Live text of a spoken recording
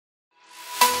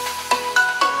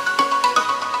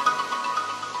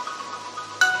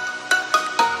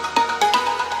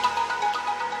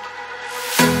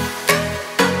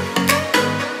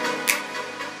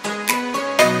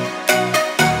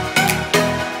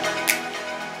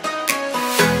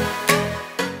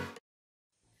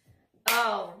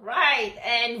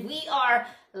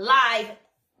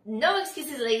No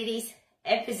Excuses Ladies,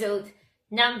 episode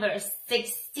number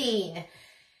 16.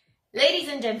 Ladies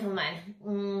and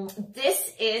gentlemen,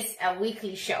 this is a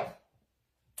weekly show.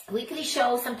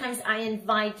 Sometimes I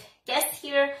invite guests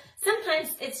here.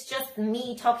 Sometimes it's just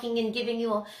me talking and giving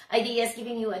you ideas,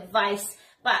 giving you advice.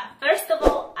 But first of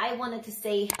all, I wanted to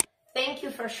say thank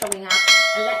you for showing up.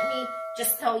 And let me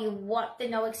just tell you what the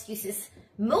No Excuses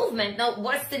movement,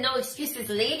 what's the No Excuses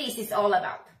Ladies is all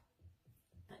about.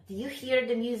 Do you hear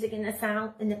the music and the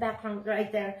sound in the background right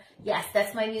there? Yes,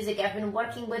 that's my music. I've been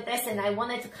working with this and I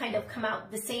wanted to kind of come out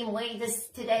the same way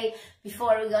today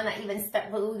before we're gonna even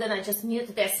start, but we're gonna just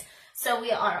mute this. So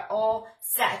we are all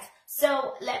set.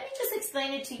 So let me just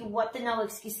explain it to you what the No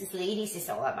Excuses Ladies is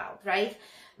all about, right?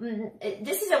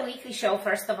 This is a weekly show,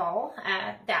 first of all,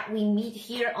 that we meet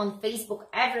here on Facebook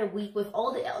every week with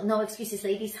all the No Excuses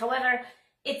Ladies. However,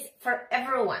 it's for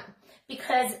everyone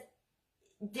because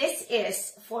this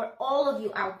is for all of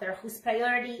you out there whose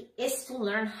priority is to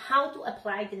learn how to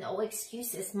apply the no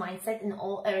excuses mindset in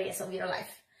all areas of your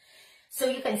life. So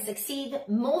you can succeed,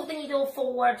 move the needle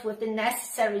forward with the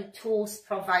necessary tools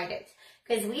provided.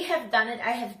 Because we have done it, I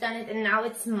have done it, and now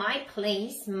it's my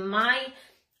place, my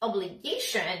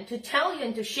obligation to tell you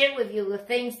and to share with you the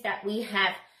things that we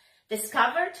have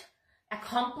discovered,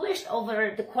 accomplished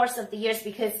over the course of the years,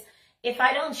 because if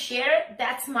I don't share,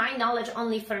 that's my knowledge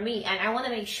only for me. And I want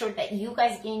to make sure that you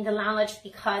guys gain the knowledge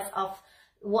because of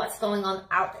what's going on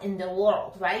out in the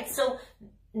world, right? So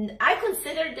I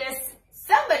consider this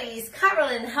somebody's,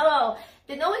 Carolyn, hello.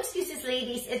 The No Excuses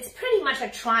Ladies, it's pretty much a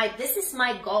tribe. This is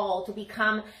my goal, to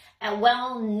become a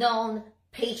well-known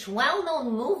page,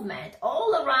 well-known movement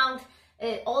all around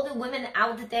all the women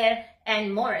out there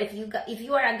and more. If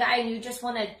you are a guy and you just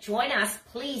want to join us,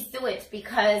 please do it,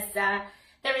 because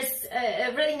there is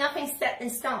really nothing set in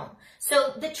stone.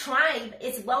 So the tribe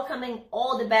is welcoming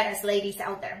all the badass ladies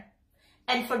out there.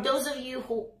 And for those of you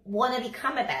who want to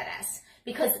become a badass,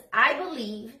 because I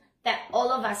believe that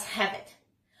all of us have it.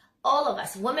 All of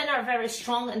us. Women are very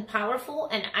strong and powerful,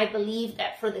 and I believe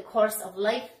that for the course of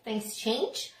life, things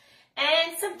change.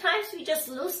 And sometimes we just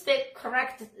lose the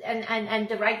correct and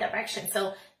the right direction.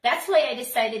 So that's why I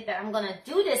decided that I'm going to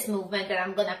do this movement, that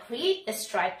I'm going to create this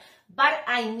tribe. But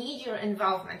I need your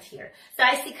involvement here. So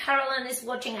I see Carolyn is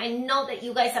watching. I know that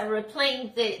you guys are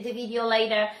replaying the video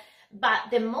later. But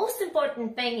the most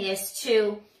important thing is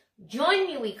to join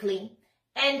me weekly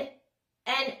and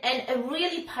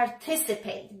really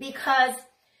participate. Because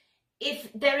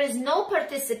if there is no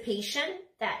participation,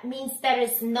 that means there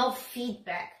is no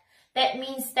feedback. That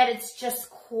means that it's just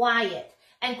quiet.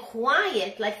 And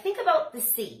quiet, like think about the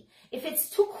sea. If it's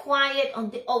too quiet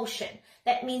on the ocean,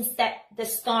 that means that the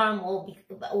storm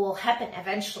will happen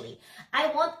eventually. I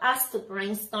want us to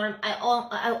brainstorm. I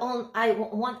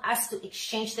want us to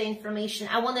exchange the information.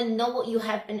 I want to know what you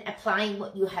have been applying,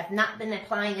 what you have not been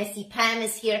applying. I see Pam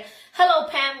is here. Hello,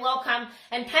 Pam. Welcome.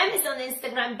 And Pam is on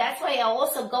Instagram. That's why I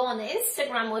also go on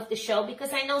Instagram with the show,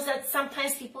 because I know that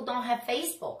sometimes people don't have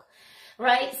Facebook,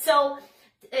 right? So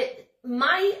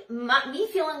me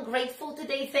feeling grateful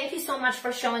today. Thank you so much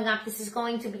for showing up. This is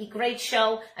going to be a great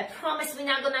show. I promise we're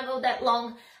not gonna go that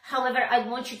long. However, I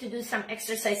want you to do some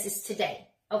exercises today.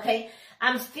 Okay?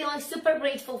 I'm feeling super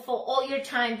grateful for all your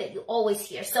time that you always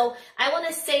hear. So I want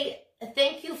to say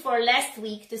thank you for last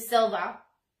week to Silva,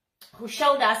 who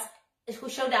showed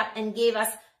up and gave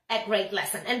us a great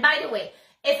lesson. And by the way,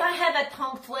 if I have a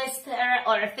tongue twister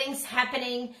or things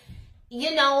happening,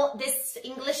 you know, this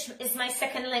English is my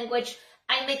second language.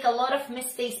 I make a lot of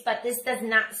mistakes, but this does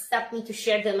not stop me to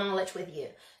share the knowledge with you.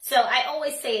 So I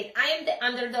always say it, I am the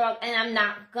underdog and I'm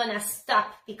not gonna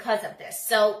stop because of this.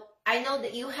 So I know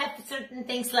that you have certain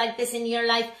things like this in your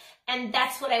life, and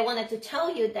that's what I wanted to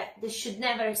tell you, that this should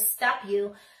never stop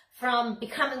you from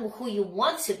becoming who you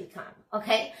want to become,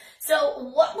 okay? So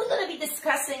what we're gonna be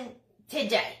discussing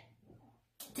today.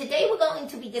 Today we're going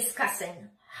to be discussing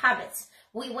habits.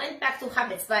 We went back to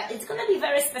habits, but it's going to be a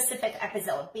very specific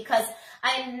episode, because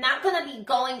I'm not going to be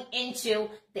going into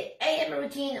the AM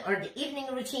routine or the evening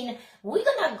routine. We're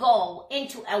going to go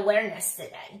into awareness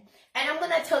today. And I'm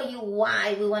going to tell you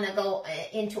why we want to go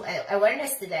into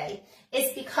awareness today.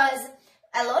 It's because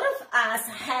a lot of us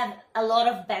have a lot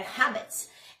of bad habits.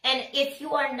 And if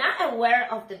you are not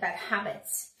aware of the bad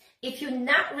habits, if you're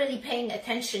not really paying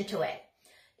attention to it,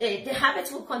 the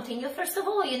habits will continue. First of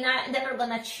all, you're never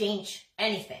going to change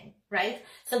anything, right?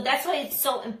 So that's why it's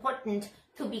so important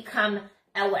to become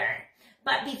aware.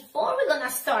 But before we're going to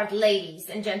start,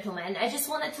 ladies and gentlemen, I just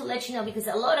wanted to let you know, because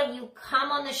a lot of you come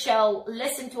on the show,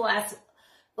 listen to us,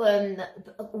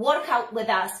 work out with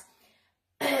us.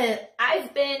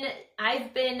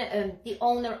 I've been the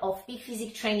owner of Peak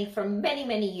Physique Training for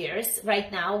many years.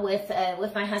 Right now, with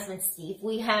my husband Steve,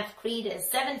 we have created a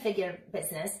 7-figure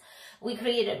business. We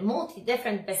created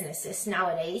different businesses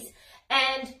nowadays,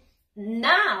 and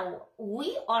now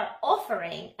we are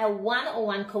offering a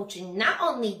one-on-one coaching. Not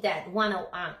only that,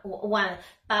 one-on-one,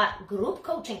 but group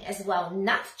coaching as well.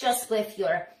 Not just with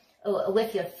your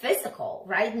physical,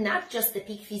 right? Not just the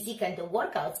peak physique and the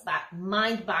workouts, but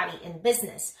mind, body, and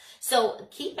business. So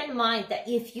keep in mind that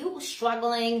if you're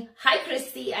struggling, hi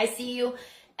Christy, I see you.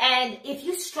 And if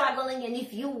you're struggling and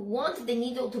if you want the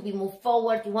needle to be moved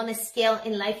forward, you want to scale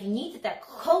in life, you need that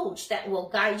coach that will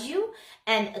guide you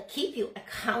and keep you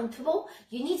accountable.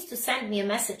 You need to send me a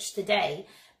message today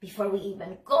before we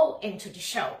even go into the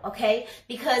show, okay?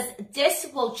 Because this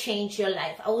will change your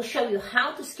life. I will show you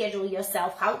how to schedule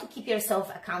yourself, how to keep yourself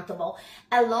accountable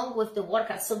along with the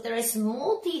workout. So there is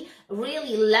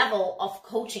really level of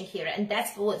coaching here, and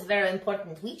that's what's very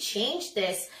important. We changed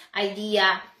this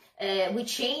idea. We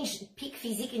changed peak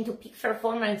physique into peak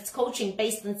performance coaching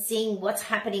based on seeing what's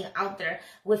happening out there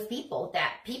with people.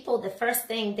 That people, the first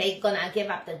thing, they're gonna give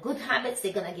up the good habits,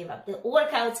 they're gonna give up the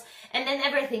workouts, and then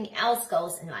everything else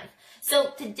goes in life.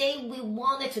 So today we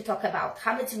wanted to talk about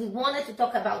habits, we wanted to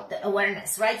talk about the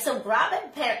awareness, right? So grab a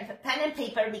pen and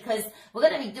paper because we're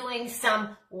gonna be doing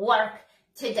some work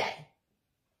today.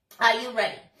 Are you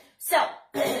ready? So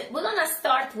we're gonna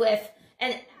start with,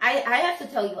 and I have to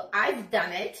tell you, I've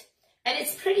done it. And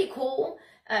it's pretty cool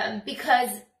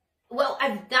because, well,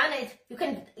 I've done it. You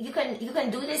can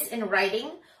do this in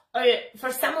writing, or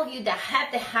for some of you that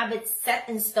have the habits set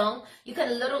in stone, you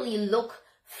can literally look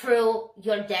through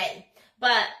your day.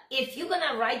 But if you're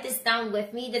gonna write this down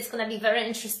with me, that's gonna be very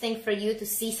interesting for you to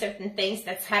see certain things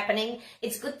that's happening.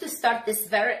 It's good to start this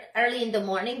very early in the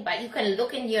morning, but you can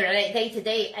look in your day to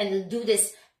day and do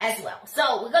this as well.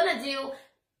 So we're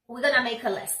gonna make a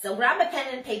list. So grab a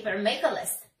pen and paper, make a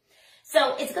list.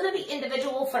 So it's going to be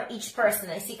individual for each person.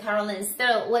 I see Carolyn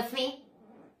still with me.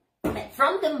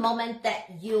 From the moment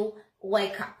that you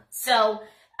wake up. So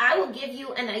I will give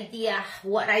you an idea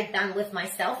what I've done with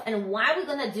myself and why we're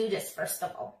going to do this first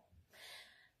of all.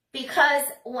 Because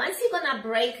once you're going to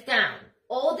break down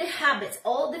all the habits,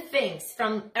 all the things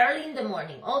from early in the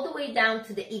morning all the way down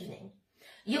to the evening,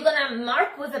 you're going to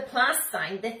mark with a plus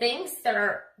sign the things that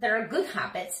are good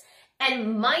habits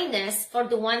and minus for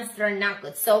the ones that are not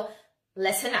good. So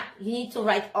listen up. You need to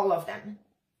write all of them.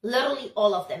 Literally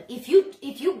all of them. If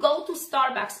you go to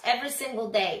Starbucks every single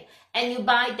day and you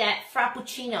buy that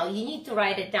Frappuccino, you need to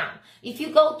write it down. If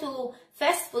you go to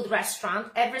fast food restaurant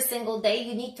every single day,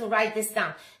 you need to write this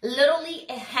down. Literally,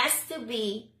 it has to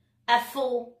be a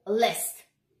full list.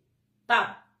 But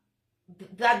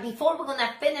before we're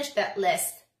gonna finish that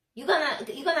list, you're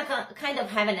gonna kind of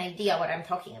have an idea what I'm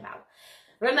talking about.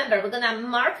 Remember, we're going to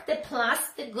mark the plus,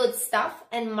 the good stuff,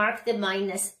 and mark the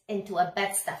minus into a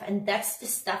bad stuff. And that's the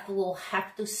stuff we'll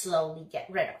have to slowly get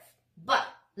rid of. But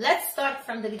let's start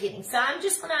from the beginning. So I'm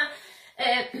just going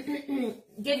to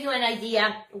give you an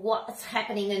idea what's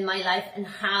happening in my life and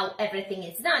how everything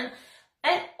is done.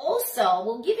 And also,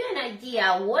 we'll give you an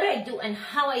idea what I do and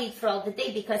how I eat throughout the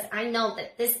day, because I know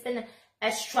that this has been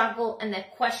a struggle and a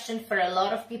question for a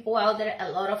lot of people out there,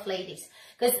 a lot of ladies.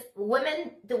 Because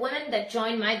the women that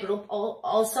join my group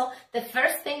also, the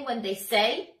first thing when they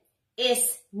say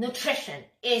is nutrition,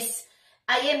 is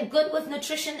I am good with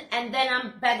nutrition and then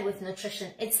I'm bad with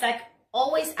nutrition. It's like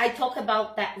always I talk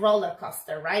about that roller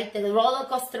coaster, right? The roller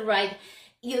coaster ride,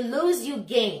 you lose, you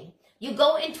gain. You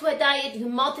go into a diet, you're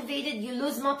motivated, you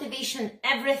lose motivation,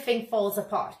 everything falls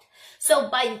apart. So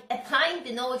by applying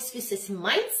the no excuses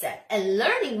mindset and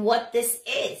learning what this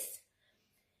is,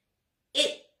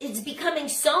 it's becoming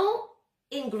so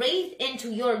engraved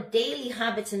into your daily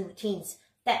habits and routines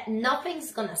that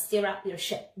nothing's gonna steer up your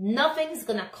ship. Nothing's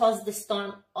gonna cause the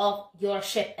storm of your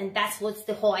ship. And that's what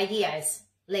the whole idea is,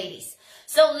 ladies.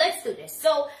 So let's do this.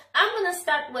 So I'm gonna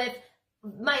start with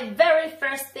my very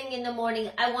first thing in the morning.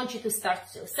 I want you to start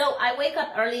to. So I wake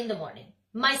up early in the morning.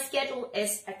 My schedule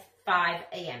is at 5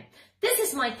 a.m. This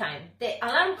is my time. The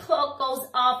alarm clock goes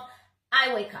off.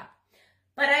 I wake up.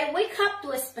 But I wake up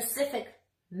to a specific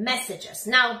messages.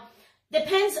 Now,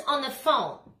 depends on the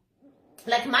phone.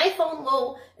 Like my phone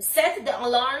will set the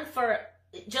alarm for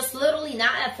just literally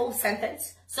not a full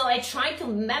sentence. So I try to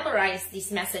memorize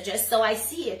these messages so I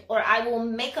see it, or I will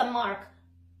make a mark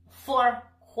for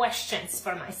questions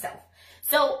for myself.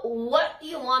 So what do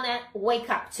you want to wake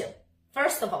up to?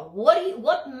 First of all,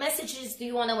 what messages do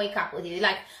you want to wake up with? You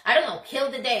like, I don't know, kill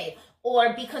the day,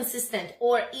 or be consistent,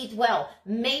 or eat well.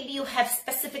 Maybe you have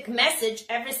specific message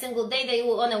every single day that you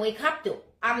want to wake up to.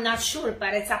 I'm not sure,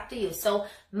 but it's up to you. So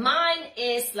mine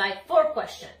is like 4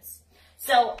 questions.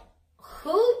 So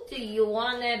who do you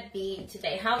want to be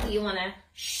today? How do you want to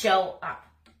show up?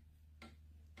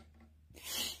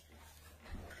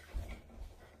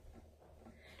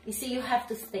 You see, you have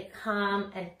to stay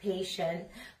calm and patient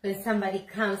when somebody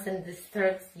comes and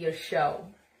disturbs your show.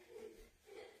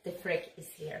 The freak is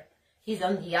here. He's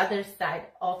on the other side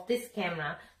of this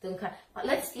camera. You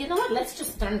know what? Let's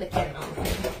just turn the camera on.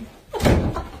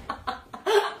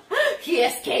 He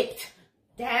escaped.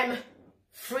 Damn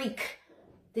freak.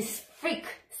 This freak,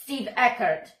 Steve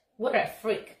Eckert. What a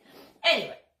freak.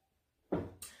 Anyway,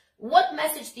 what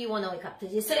message do you want to wake up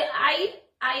to? So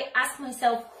I ask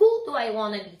myself, who do I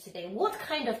want to be today? What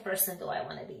kind of person do I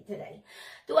want to be today?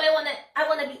 I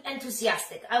want to be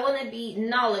enthusiastic. I want to be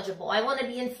knowledgeable. I want to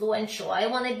be influential. I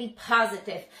want to be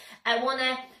positive. I want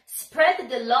to spread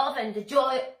the love and the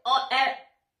joy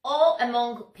all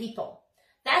among people.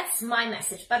 That's my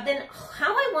message. But then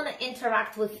how I want to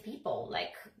interact with people,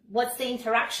 like what's the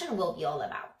interaction will be all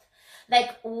about?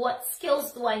 Like what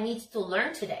skills do I need to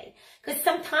learn today? Because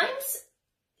sometimes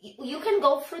you can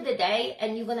go through the day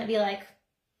and you're going to be like,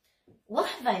 what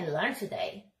have I learned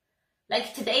today?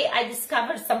 Like today I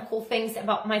discovered some cool things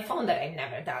about my phone that I've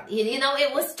never done. You know,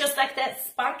 it was just like that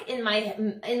spark in my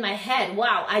head.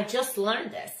 Wow, I just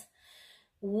learned this.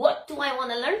 What do I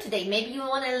want to learn today? Maybe you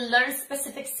want to learn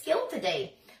specific skill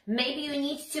today. Maybe you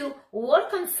need to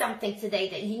work on something today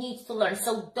that you need to learn.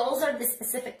 So those are the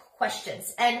specific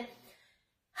questions. And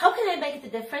how can I make the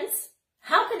difference?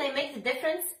 How can I make the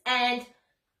difference and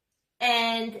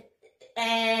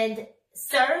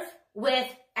serve with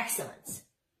excellence?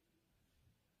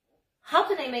 How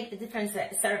can I make the difference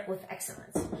and serve with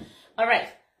excellence? All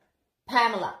right,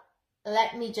 Pamela,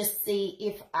 let me just see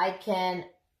if I can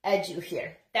add you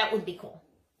here. That would be cool.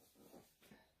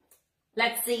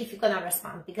 Let's see if you're going to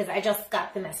respond, because I just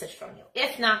got the message from you.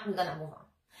 If not, we're going to move on.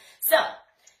 So,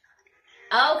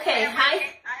 okay, hi. I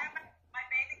have my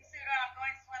bathing suit on, I'm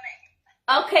going swimming.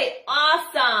 Okay,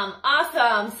 awesome.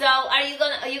 So are you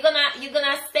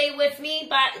gonna stay with me?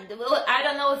 But I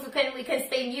don't know if we can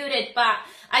stay muted, but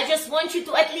I just want you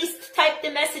to at least type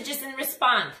the messages and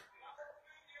respond. I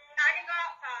can go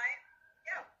outside.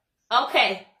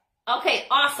 Yeah. Okay,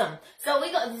 awesome. So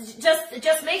we go,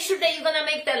 just make sure that you're gonna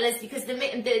make that list, because the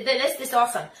list is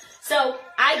awesome. So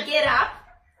I get up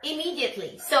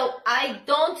immediately. So I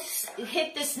don't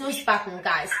hit the snooze button,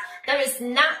 guys. There is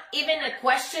not even a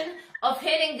question of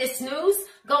hitting the snooze,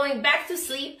 going back to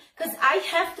sleep, because I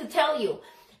have to tell you,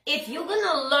 if you're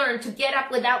gonna learn to get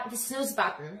up without the snooze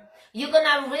button, you're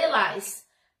gonna realize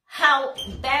how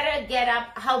better get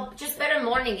up, how just better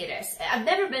morning it is. I've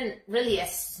never been really a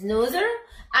snoozer.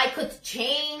 I could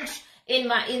change in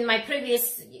my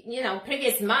previous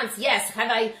months. Yes,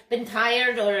 have I been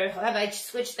tired or have I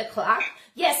switched the clock?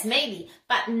 Yes, maybe,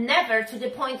 but never to the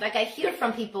point like I hear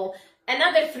from people,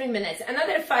 another 3 minutes,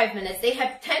 another 5 minutes. They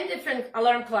have 10 different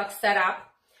alarm clocks set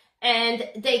up and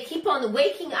they keep on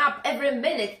waking up every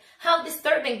minute. How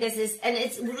disturbing this is, and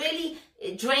it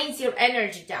drains your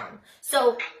energy down.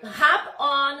 So hop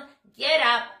on, get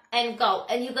up, and go,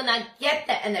 and you're gonna get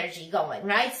the energy going,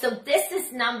 right? So this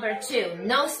is number 2,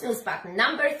 no snooze button.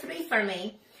 Number 3 for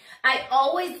me, I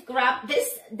always grab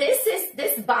this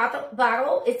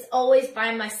bottle, it's always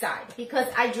by my side, because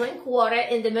I drink water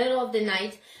in the middle of the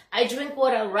night. I drink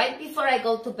water right before I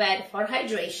go to bed for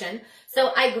hydration.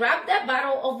 So I grab that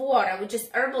bottle of water, which is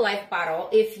Herbalife bottle.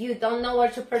 If you don't know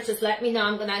where to purchase, let me know.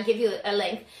 I'm gonna give you a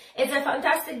link. It's a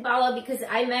fantastic bottle because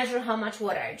I measure how much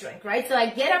water I drink, right? So I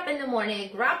get up in the morning, I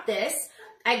grab this,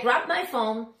 I grab my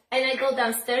phone, and I go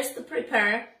downstairs to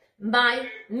prepare my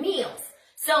meals.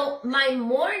 So my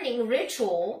morning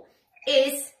ritual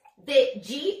is the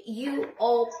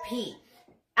GUOP.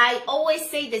 I always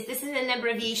say this is an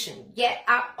abbreviation. Get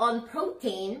up on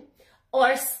protein,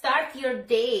 or start your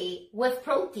day with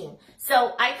protein.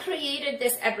 So I created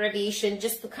this abbreviation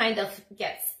just to kind of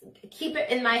keep it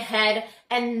in my head,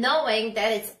 and knowing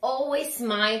that it's always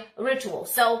my ritual.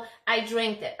 So I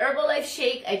drink the Herbalife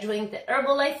shake, I drink the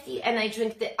Herbalife tea, and I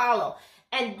drink the aloe.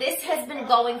 And this has been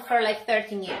going for like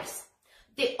 13 years.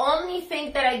 The only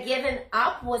thing that I given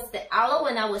up was the aloe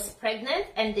when I was pregnant,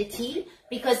 and the tea,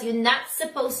 because you're not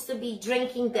supposed to be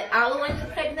drinking the aloe when you're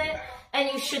pregnant, and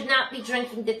you should not be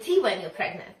drinking the tea when you're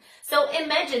pregnant. So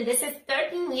imagine, this is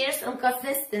 13 years of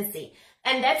consistency.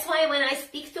 And that's why when I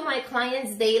speak to my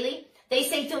clients daily, they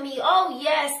say to me, oh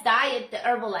yes, diet, the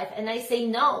Herbalife. And I say,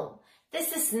 no,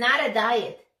 this is not a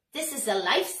diet. This is a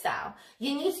lifestyle.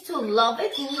 You need to love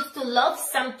it. You need to love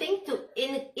something to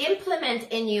implement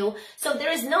in you. So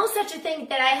there is no such a thing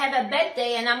that I have a bad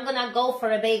day and I'm going to go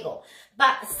for a bagel.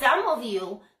 But some of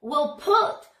you will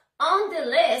put on the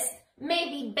list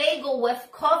maybe bagel with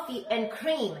coffee and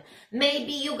cream.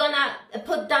 Maybe you're going to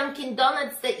put Dunkin'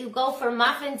 Donuts that you go for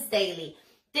muffins daily.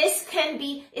 This can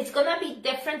be, it's going to be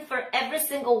different for every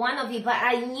single one of you, but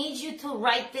I need you to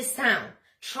write this down.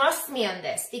 Trust me on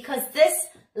this, because this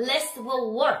list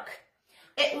will work.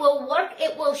 It will work.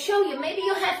 It will show you. Maybe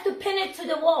you have to pin it to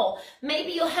the wall.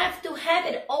 Maybe you have to have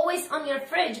it always on your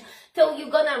fridge till you're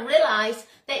going to realize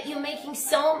that you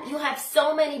have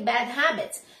so many bad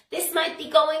habits. This might be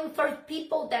going for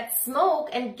people that smoke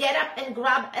and get up and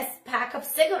grab a pack of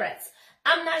cigarettes.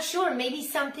 I'm not sure. Maybe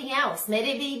something else.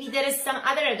 Maybe there is some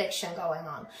other addiction going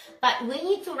on. But we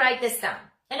need to write this down.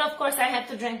 And of course, I have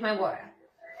to drink my water.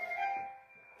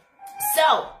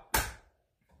 So,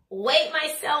 wake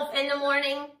myself in the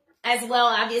morning as well.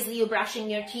 Obviously, you're brushing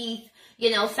your teeth,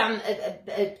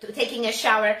 taking a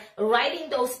shower, writing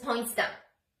those points down.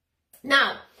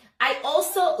 Now, I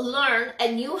also learned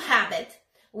a new habit,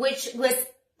 which was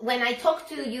when I talked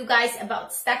to you guys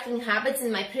about stacking habits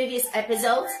in my previous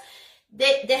episodes.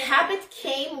 The habit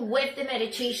came with the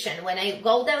meditation. When I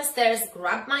go downstairs,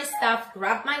 grab my stuff,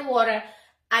 grab my water,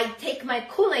 I take my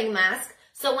cooling mask.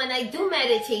 So when I do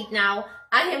meditate now,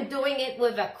 I am doing it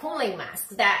with a cooling mask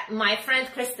that my friend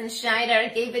Kristen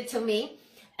Schneider gave it to me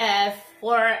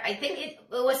I think it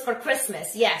was for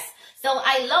Christmas. Yes. So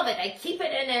I love it. I keep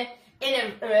it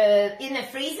in a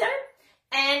freezer,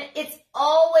 and it's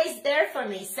always there for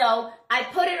me. So I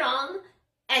put it on,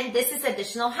 and this is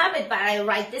additional habit, but I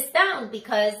write this down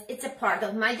because it's a part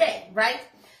of my day, right?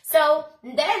 So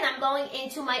then I'm going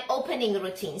into my opening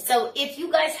routine. So if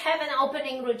you guys have an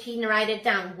opening routine, write it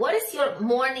down. What is your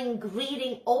morning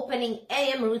greeting opening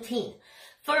AM routine?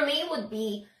 For me, would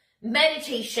be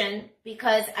meditation,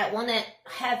 because I want to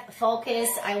have focus.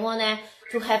 I want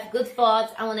to have good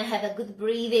thoughts. I want to have a good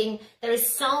breathing. There is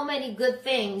so many good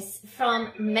things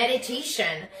from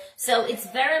meditation. So it's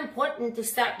very important to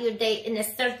start your day in a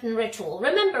certain ritual.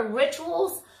 Remember,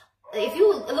 rituals, if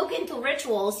you look into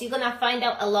rituals, you're going to find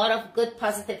out a lot of good,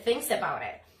 positive things about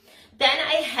it. Then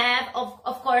I have,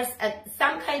 of course,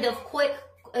 some kind of quick,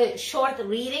 short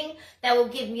reading that will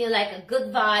give me like a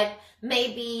good vibe.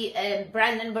 Maybe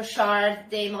Brandon Burchard,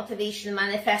 the Motivation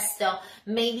Manifesto.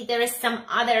 Maybe there is some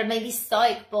other, maybe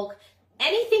Stoic book.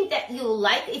 Anything that you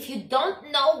like. If you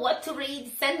don't know what to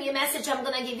read, send me a message. I'm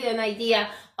going to give you an idea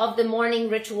of the morning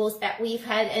rituals that we've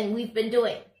had and we've been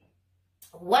doing.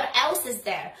 What else is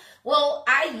there? Well,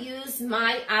 I use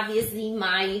obviously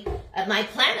my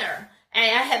planner. And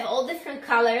I have all different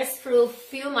colors. Through a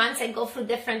few months, I go through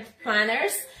different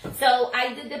planners. So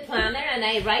I do the planner and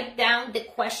I write down the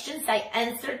questions. I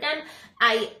answer them.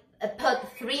 I put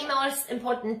 3 most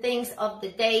important things of the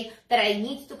day that I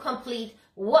need to complete.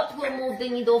 What will move the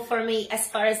needle for me as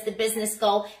far as the business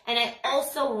go. And I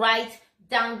also write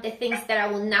down the things that I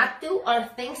will not do or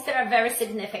things that are very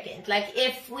significant. Like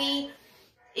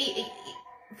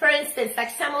for instance,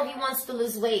 like some of you wants to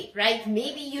lose weight, right?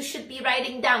 Maybe you should be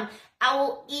writing down, I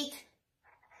will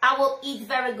eat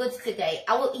very good today.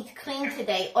 I will eat clean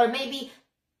today. Or maybe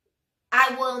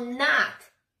I will not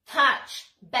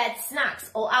touch bad snacks,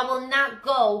 or I will not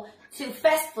go to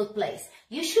fast food place.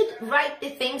 You should write the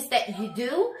things that you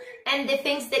do and the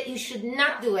things that you should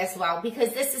not do as well,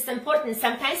 because this is important.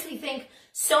 Sometimes we think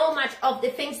so much of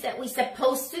the things that we're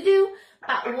supposed to do,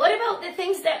 but what about the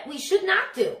things that we should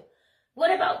not do?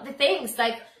 What about the things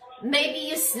like maybe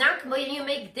you snack when you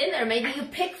make dinner, maybe you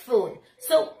pick food.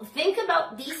 So think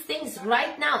about these things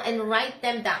right now and write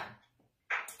them down.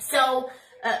 So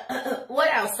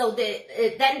what else? So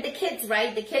then the kids,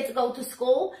 right? The kids go to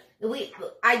school.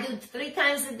 I do 3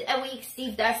 times a week.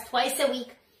 Steve does twice a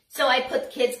week. So I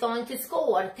put kids going to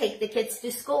school or take the kids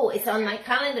to school. It's on my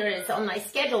calendar. It's on my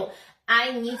schedule.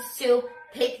 I need to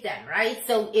pick them, right?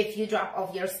 So if you drop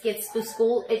off your kids to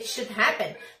school, it should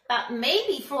happen. But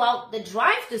maybe throughout the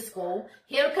drive to school,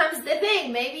 here comes the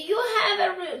thing. Maybe you have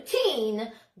a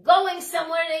routine going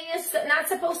somewhere that you're not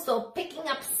supposed to, picking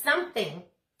up something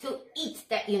to eat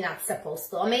that you're not supposed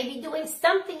to, or maybe doing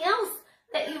something else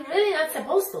that you're really not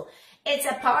supposed to. It's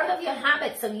a part of your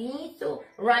habit, so you need to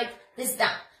write this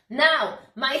down. Now,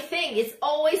 my thing is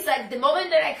always like the moment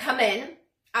that I come in,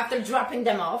 after dropping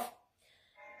them off,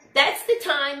 that's the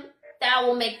time that I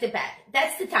will make the bed.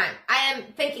 That's the time. I am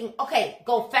thinking, okay,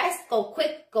 go fast, go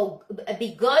quick, go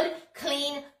be good,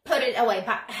 clean, put it away,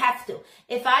 but I have to.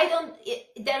 If I don't,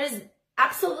 there is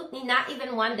absolutely not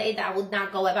even one day that I would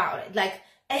not go about it. Like,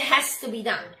 it has to be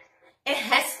done. It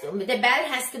has to. The bed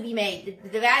has to be made.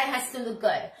 The bed has to look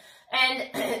good. And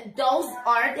those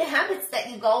are the habits that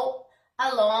you go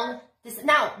along this.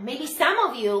 Now, maybe some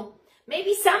of you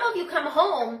come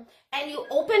home and you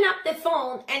open up the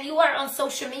phone and you are on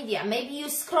social media. Maybe you're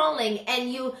scrolling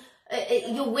and you're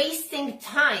wasting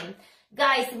time.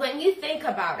 Guys, when you think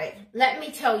about it, let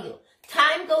me tell you,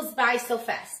 time goes by so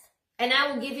fast. And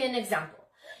I will give you an example.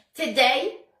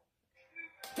 Today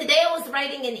I was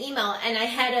writing an email and I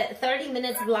had a 30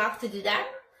 minutes block to do that.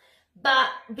 But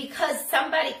because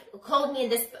somebody called me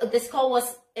and this call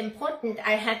was important,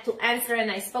 I had to answer and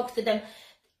I spoke to them.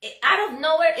 Out of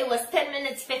nowhere, it was 10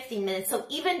 minutes, 15 minutes. So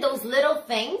even those little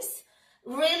things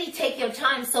really take your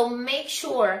time. So make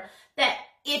sure that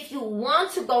if you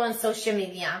want to go on social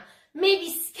media, maybe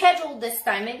schedule this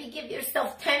time. Maybe give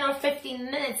yourself 10 or 15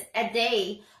 minutes a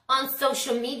day on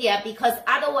social media, because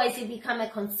otherwise you become a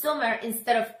consumer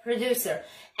instead of producer.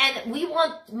 And we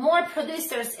want more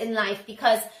producers in life,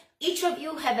 because each of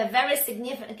you have a very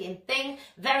significant thing,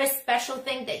 very special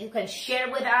thing that you can share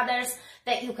with others,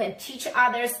 that you can teach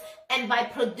others. And by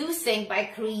producing, by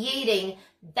creating,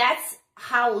 that's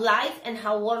how life and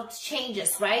how world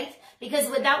changes, right? Because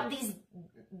without these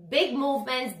big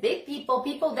movements, big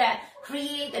people that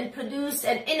create and produce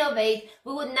and innovate,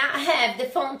 we would not have the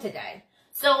phone today.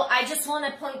 So I just want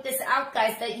to point this out,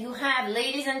 guys, that you have,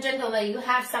 ladies and gentlemen, you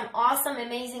have some awesome,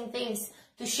 amazing things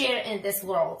to share in this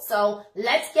world. So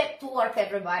let's get to work,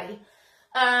 everybody.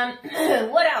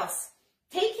 What else?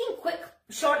 Taking quick,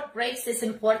 short breaks is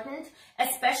important,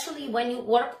 especially when you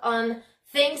work on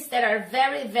things that are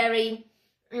very, very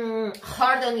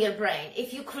hard on your brain.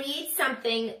 If you create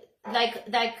something like,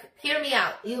 hear me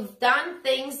out. You've done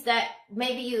things that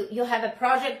maybe you have a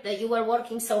project that you were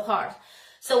working so hard.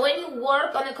 So when you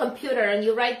work on a computer and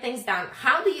you write things down,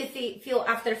 how do you feel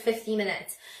after 50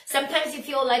 minutes? Sometimes you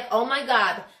feel like, oh my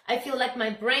God, I feel like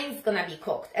my brain's gonna be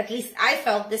cooked. At least I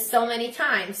felt this so many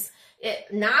times.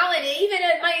 Now, and even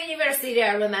at my university,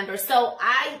 I remember. So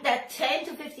that 10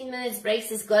 to 15 minutes breaks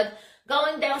is good.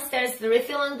 Going downstairs,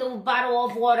 refilling the bottle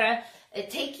of water,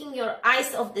 taking your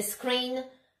eyes off the screen,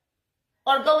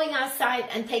 or going outside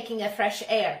and taking a fresh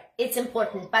air. It's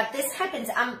important. But this happens.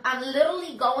 I'm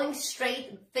literally going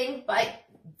straight thing by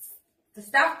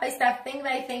stuff, thing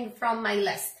by thing from my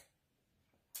list.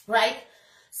 Right?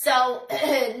 So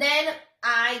then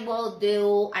I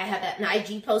have an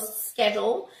IG post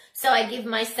schedule. So I give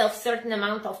myself certain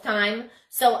amount of time.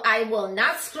 So I will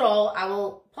not scroll. I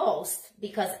will post,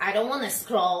 because I don't want to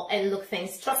scroll and look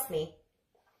things. Trust me.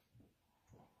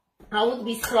 I would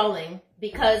be scrolling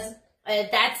because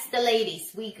that's the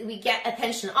ladies. We get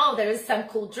attention. Oh, there is some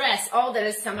cool dress. Oh, there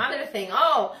is some other thing.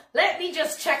 Oh, let me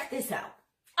just check this out.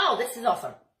 Oh, this is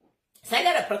awesome. So I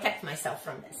gotta protect myself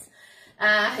from this.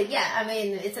 Yeah, I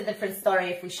mean, it's a different story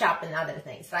if we shop and other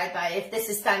things, right? But if this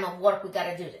is time of work, we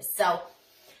gotta do this. So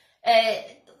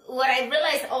what I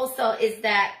realized also is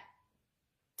that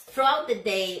throughout the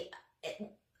day,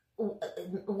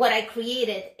 what I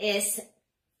created is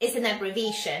an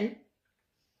abbreviation.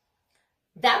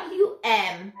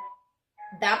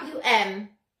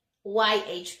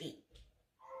 WMYHB.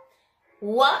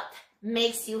 What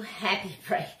makes you happy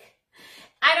break?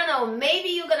 I don't know. Maybe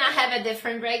you're going to have a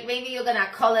different break. Maybe you're going to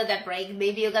call it a break.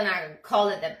 Maybe you're going to call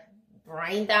it a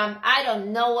brain dump. I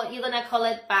don't know what you're going to call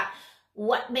it, but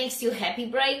what makes you happy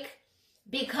break?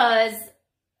 Because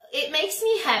it makes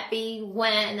me happy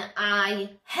when I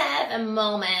have a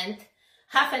moment,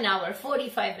 half an hour,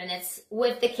 45 minutes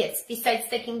with the kids, besides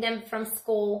taking them from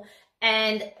school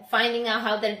and finding out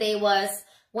how their day was,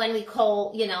 when we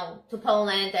call, to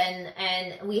Poland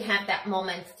and we have that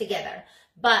moment together.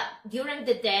 But during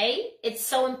the day, it's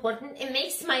so important. It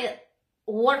makes my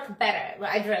work better,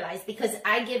 I've realized, because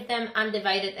I give them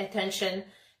undivided attention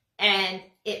and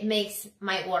it makes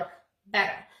my work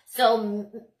better.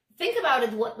 So think about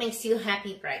it. What makes you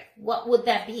happy break? What would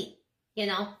that be?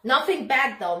 Nothing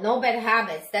bad though, no bad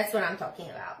habits. That's what I'm talking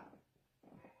about.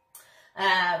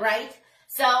 Right?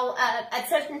 So at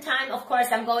certain time, of course,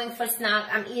 I'm going for snack.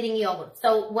 I'm eating yogurt.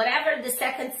 So whatever the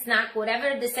second snack,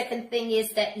 whatever the second thing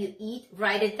is that you eat,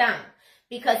 write it down.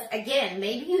 Because again,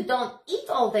 maybe you don't eat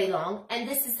all day long, and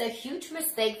this is a huge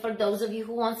mistake for those of you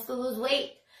who wants to lose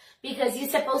weight. Because you're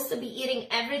supposed to be eating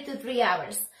every 2 to 3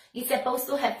 hours. You're supposed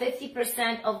to have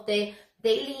 50% of the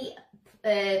daily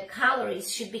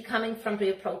calories should be coming from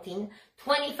your protein,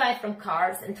 25 from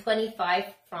carbs, and 25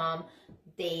 from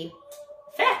the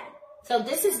fat. So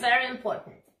this is very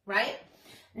important, right?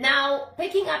 Now,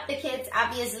 picking up the kids,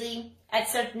 obviously, at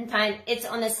certain time. It's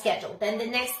on a schedule. Then the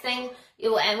next thing,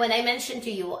 and when I mentioned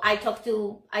to you, I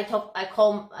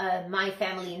call my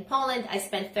family in Poland. I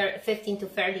spend 15 to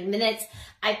 30 minutes.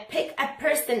 I pick a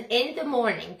person in the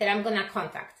morning that I'm gonna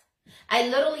contact. I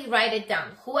literally write it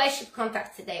down, who I should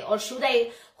contact today, or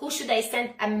who should I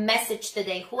send a message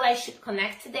today, who I should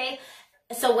connect today.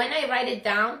 So when I write it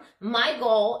down, my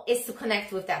goal is to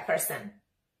connect with that person.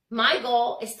 My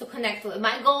goal is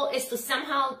to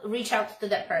somehow reach out to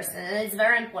that person, and it's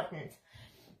very important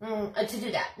to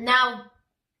do that. Now,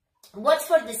 what's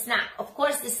for the snack? Of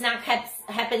course, the snack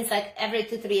happens like every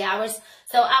 2-3 hours.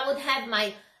 So I would have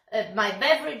my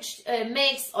beverage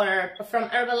mix or from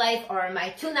Herbalife, or my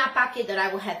tuna packet, that I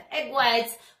will have egg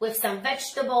whites with some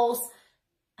vegetables,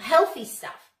 healthy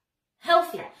stuff,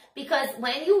 healthy. Because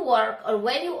when you work, or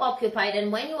when you occupied, and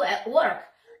when you at work,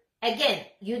 again,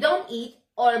 you don't eat,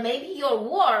 or maybe your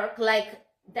work, like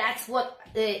that's what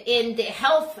in the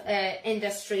health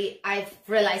industry, I've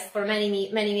realized for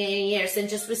many years, and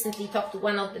just recently talked to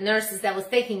one of the nurses that was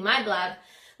taking my blood.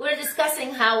 We were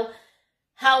discussing how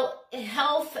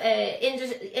health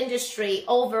industry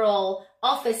overall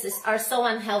offices are so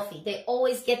unhealthy. They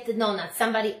always get the donuts.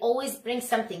 Somebody always brings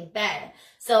something bad.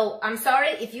 So I'm sorry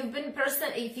if you have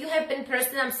been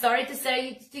person, I'm sorry to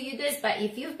say to you this, but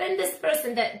if you've been this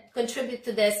person that contribute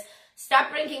to this,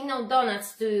 stop bringing no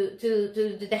donuts to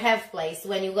the health place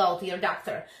when you go to your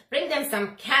doctor. Bring them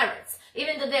some carrots,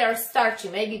 even though they are starchy,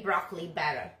 maybe broccoli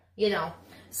better, you know.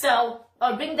 So,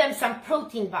 or bring them some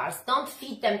protein bars. Don't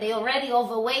feed them. They're already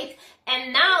overweight.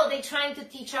 And now they're trying to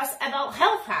teach us about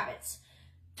health habits.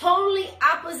 Totally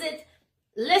opposite.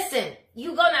 Listen,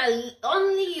 you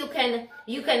can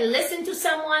listen to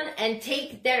someone and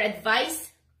take their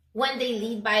advice when they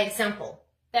lead by example.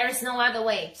 There is no other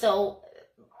way. So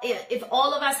if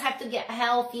all of us have to get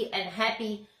healthy and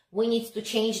happy, we need to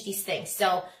change these things.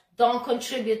 So don't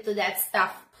contribute to that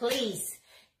stuff, please.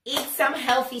 Eat some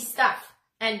healthy stuff.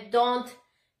 And don't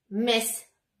miss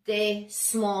the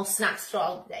small snacks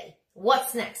throughout the day.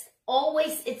 What's next?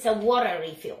 Always, it's a water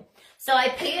refill. So I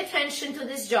pay attention to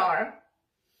this jar.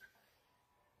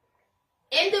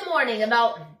 In the morning,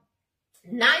 about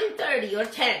 9:30 or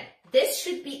 10, this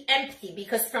should be empty,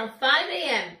 because from 5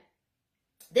 a.m.,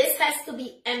 this has to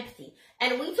be empty.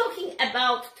 And we're talking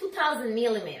about 2,000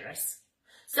 milliliters.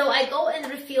 So I go and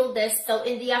refill this. So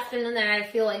in the afternoon, I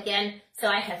refill again. So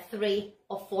I have 3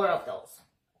 or 4 of those.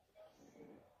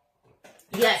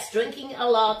 Yes, drinking a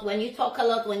lot, when you talk a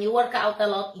lot, when you work out a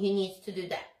lot, you need to do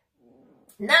that.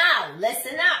 Now,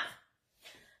 listen up.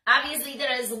 Obviously,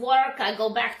 there is work. I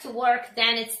go back to work.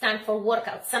 Then it's time for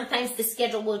workout. Sometimes the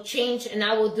schedule will change, and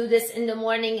I will do this in the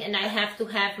morning, and I have to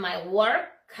have my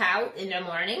workout in the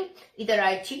morning. Either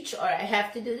I teach or I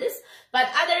have to do this. But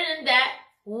other than that,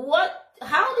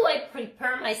 how do I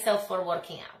prepare myself for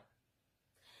working out?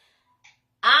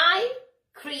 I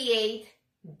create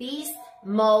Beast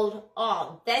Mode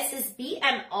On. This is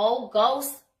BMO,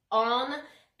 goes on,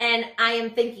 and I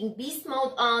am thinking Beast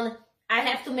Mode On. I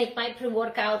have to make my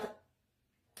pre-workout.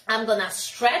 I'm gonna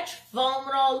stretch, foam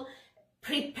roll,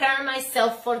 prepare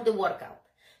myself for the workout.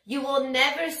 You will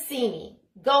never see me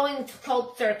going to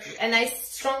cold turkey, and I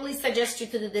strongly suggest you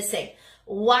to do the same.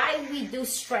 Why we do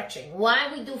stretching,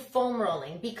 why we do foam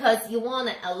rolling? Because you want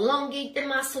to elongate the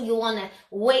muscle, you want to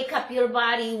wake up your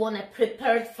body, you want to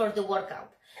prepare for the workout.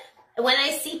 When I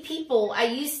see people, I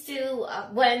used to,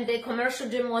 when the commercial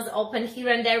gym was open here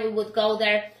and there, we would go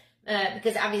there,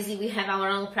 because obviously we have our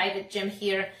own private gym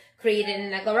here created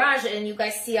in a garage, and you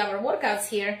guys see our workouts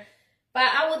here. But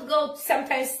I would go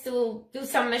sometimes to do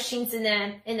some machines in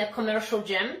a commercial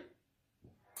gym,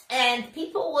 and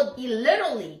people would be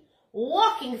literally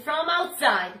walking from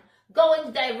outside,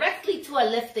 going directly to a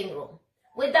lifting room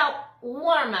without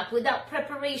warm-up, without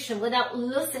preparation, without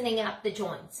loosening up the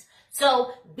joints.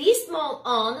 So Beast Mode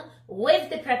On with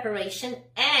the preparation,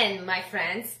 and my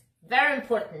friends, very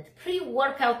important,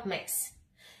 pre-workout mix.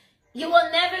 You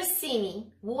will never see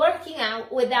me working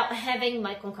out without having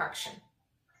my concoction.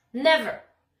 Never.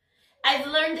 I've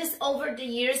learned this over the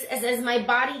years as my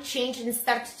body changed and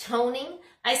started toning.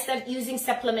 I started using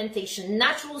supplementation,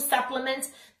 natural supplements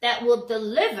that will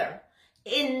deliver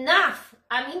enough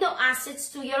amino acids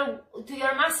to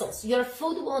your muscles. Your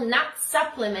food will not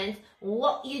supplement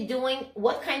what you're doing,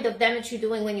 what kind of damage you're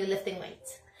doing when you're lifting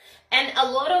weights. And a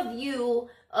lot of you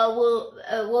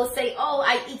will say, oh,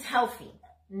 I eat healthy.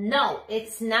 No,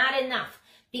 it's not enough,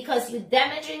 because you're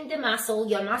damaging the muscle.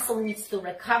 Your muscle needs to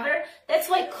recover. That's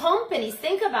why companies,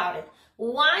 think about it,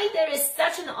 why there is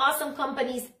such an awesome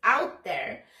companies out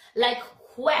there like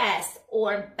Quest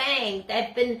or Bang that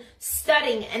have been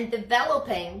studying and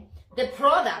developing the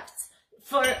products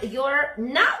for your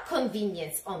not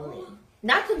convenience only.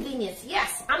 Not convenience.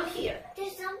 Yes, I'm here.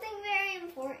 There's something very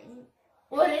important.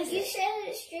 What is You it?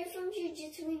 said straight from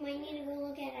jiu-jitsu we might need to go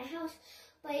look at a house,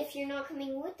 but if you're not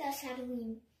coming with us, how do we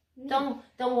meet?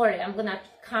 Don't worry. I'm gonna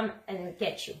come and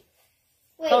get you.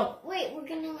 Wait, Oh. wait, we're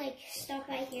gonna like stop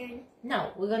by here and...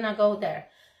 No, we're gonna go there.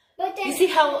 But then... You see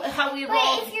how we But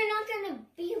roll? if you're not gonna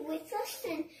be with us,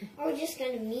 then are we just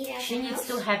gonna meet at She the needs house?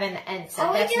 to have an answer.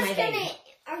 Are we That's my just baby. gonna...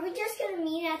 Are we just gonna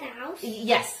meet at the house?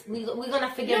 Yes, we're gonna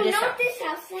figure No, this not out. this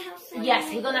house, the house. that Yes,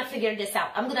 we we're might gonna go. figure this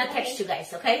out. I'm gonna text you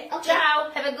guys, okay? Okay.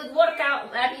 Ciao. Have a good workout.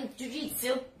 I mean,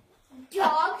 jiu-jitsu.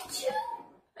 Dog chew?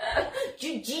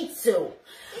 Jiu-jitsu. You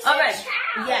All said right.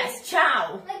 ciao. Yes,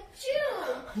 ciao. Like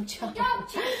chew. Ciao. Dog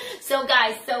chew. So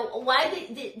guys, so why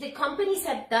the companies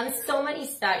have done so many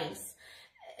studies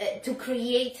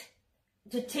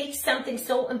to take something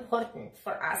so important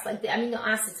for us, like the amino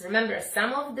acids. Remember,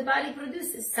 some of the body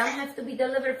produces, some have to be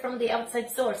delivered from the outside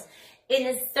source in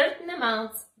a certain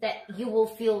amount that you will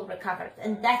feel recovered.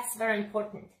 And that's very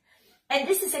important. And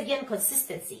this is, again,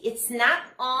 consistency. It's not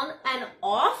on and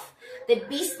off. The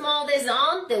beast mode is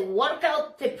on, the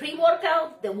workout, the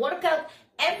pre-workout, the workout,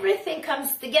 everything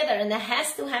comes together and it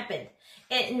has to happen.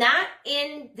 And not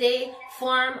in the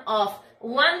form of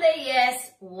one day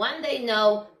yes, one day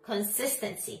no,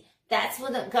 consistency. That's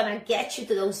what's gonna get you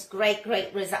to those great,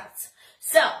 great results.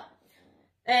 So,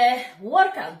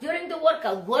 workout, during the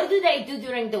workout, what do they do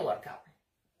during the workout?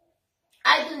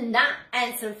 I do not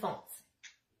answer phones.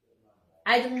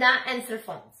 I do not answer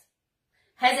phones.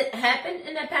 Has it happened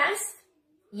in the past?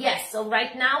 Yes. So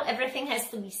right now, everything has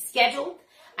to be scheduled.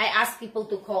 I ask people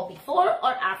to call before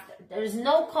or after. There is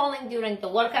no calling during the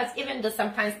workouts, even though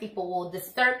sometimes people will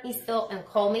disturb me still and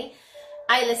call me.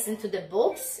 I listen to the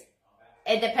books.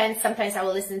 It depends. Sometimes I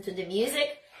will listen to the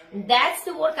music. That's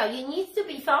the workout. You need to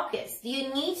be focused.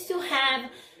 You need to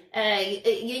have,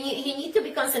 you need to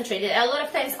be concentrated. A lot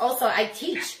of times also I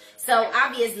teach. So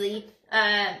obviously,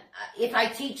 if I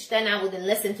teach, then I wouldn't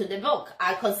listen to the book.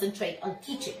 I concentrate on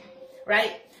teaching,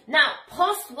 right? Now,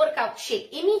 post-workout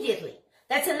shake immediately.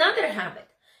 That's another habit.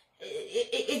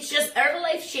 It's just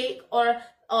Herbalife shake or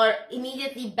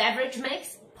immediately beverage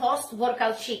mix,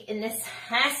 post-workout shake, and this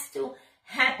has to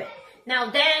happen. Now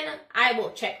then, I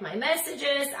will check my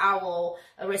messages. I will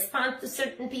respond to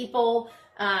certain people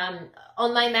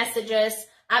on my messages.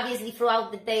 Obviously,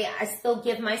 throughout the day, I still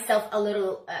give myself a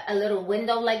little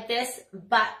window like this.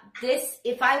 But this,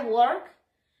 if I work,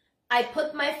 I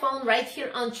put my phone right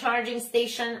here on charging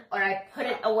station, or I put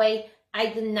it away. I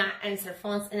do not answer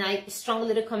phones, and I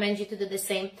strongly recommend you to do the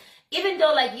same. Even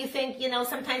though, like, you think, you know,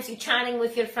 sometimes you're chatting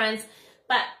with your friends,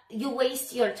 but you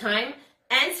waste your time.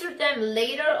 Answer them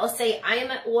later or say, I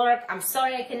am at work. I'm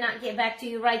sorry I cannot get back to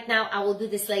you right now. I will do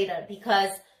this later,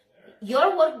 because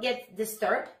your work gets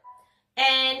disturbed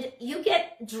and you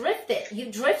get drifted. You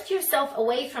drift yourself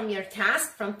away from your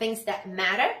task, from things that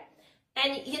matter.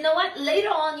 And you know what? Later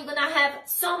on, you're going to have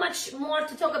so much more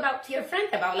to talk about to your friend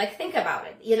about. Like, think about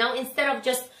it, you know, instead of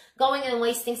just going and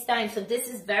wasting time. So this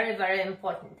is very, very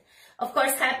important. Of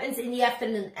course, happens in the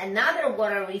afternoon. Another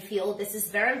water refill. This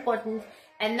is very important.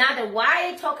 Another, why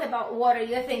I talk about water,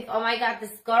 you think, oh my God,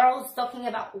 this girl is talking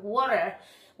about water.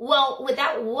 Well,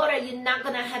 without water, you're not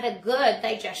going to have a good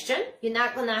digestion. You're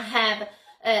not going to have,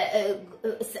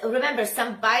 remember,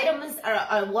 some vitamins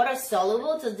are water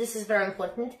soluble. So this is very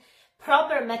important.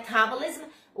 Proper metabolism.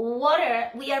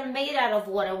 Water, we are made out of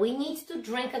water. We need to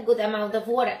drink a good amount of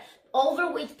water.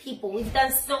 Overweight people, we've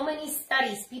done so many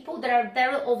studies. People that are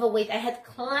very overweight. I had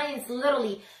clients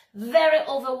literally very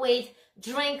overweight,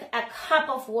 drink a cup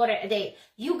of water a day.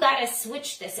 You gotta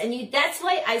switch this. And that's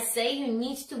why I say you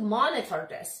need to monitor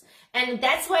this. And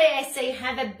that's why I say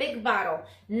have a big bottle,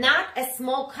 not a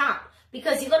small cup,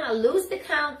 because you're gonna lose the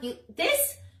count.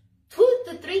 This 2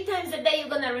 to 3 times a day, you're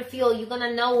going to refill. You're going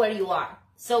to know where you are.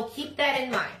 So keep that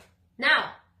in mind.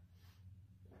 Now,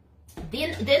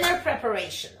 dinner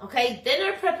preparation, okay?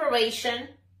 Dinner preparation,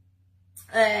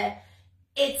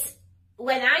 it's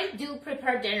when I do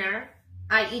prepare dinner,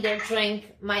 I either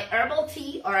drink my herbal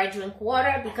tea or I drink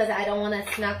water because I don't want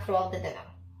to snack throughout the dinner.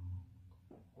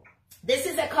 This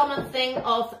is a common thing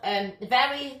of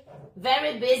very,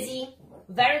 very busy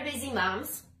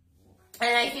moms.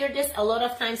 And I hear this a lot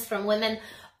of times from women.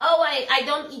 Oh, I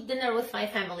don't eat dinner with my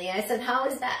family. I said, how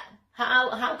is that?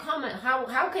 How common?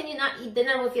 How can you not eat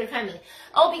dinner with your family?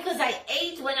 Oh, because I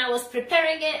ate when I was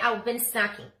preparing it. I've been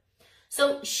snacking.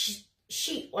 So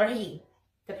she or he,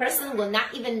 the person will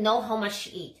not even know how much she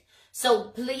eat. So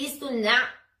please do not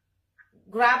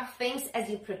grab things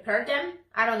as you prepare them.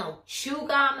 I don't know, chew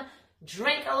gum,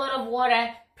 drink a lot of water,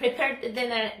 prepare the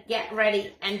dinner, get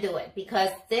ready and do it, because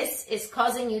this is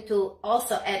causing you to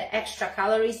also add extra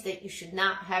calories that you should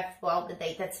not have throughout the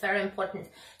day. That's very important.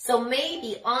 So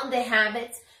maybe on the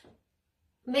habits,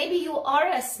 maybe you are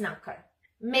a snacker.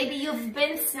 Maybe you've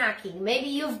been snacking. Maybe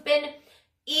you've been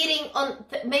eating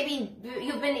maybe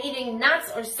you've been eating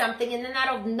nuts or something, and then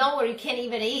out of nowhere you can't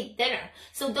even eat dinner.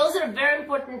 So those are very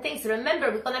important things.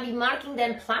 Remember, we're going to be marking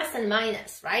them plus and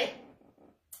minus, right?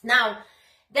 Now,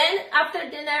 then after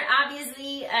dinner,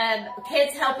 obviously,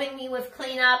 kids helping me with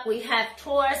cleanup. We have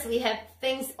chores, we have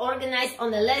things organized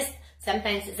on the list.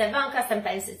 Sometimes it's Ivanka,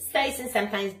 sometimes it's Tyson,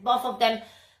 sometimes both of them.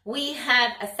 We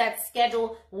have a set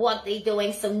schedule, what they're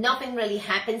doing, so nothing really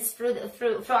happens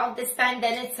throughout this time.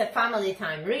 Then it's a family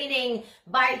time, reading,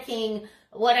 biking,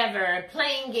 whatever,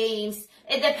 playing games.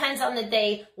 It depends on the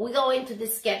day. We go into the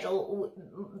schedule.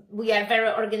 We are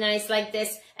very organized like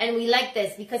this, and we like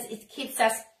this because it keeps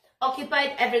us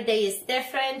occupied. Every day is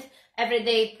different. Every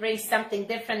day brings something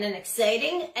different and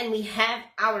exciting, and we have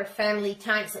our family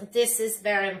time. So this is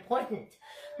very important.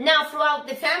 Now, throughout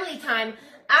the family time,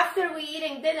 after we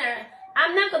eating dinner,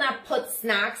 I'm not going to put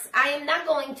snacks. I am not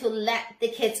going to let the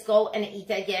kids go and eat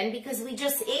again because we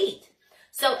just ate.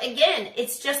 So again,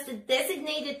 it's just a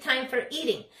designated time for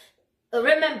eating.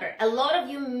 Remember, a lot of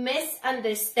you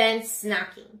misunderstand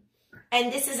snacking.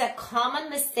 And this is a common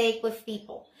mistake with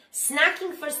people.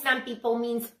 Snacking for some people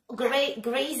means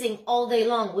grazing all day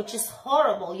long, which is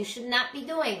horrible. You should not be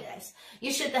doing this.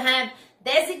 You should have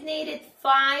designated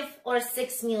 5 or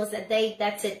 6 meals a day.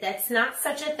 That's it. That's not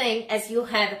such a thing as you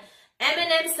have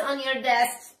M&Ms on your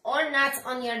desk or nuts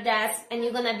on your desk and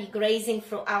you're going to be grazing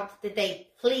throughout the day.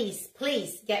 Please,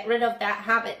 please get rid of that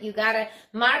habit. You got to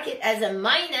mark it as a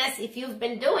minus if you've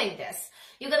been doing this.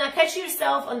 You're going to catch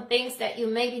yourself on things that you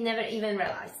maybe never even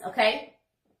realized, okay?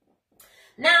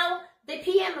 Now, the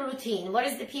PM routine. What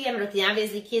is the PM routine?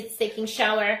 Obviously, kids taking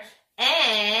shower.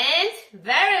 And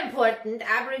very important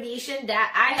abbreviation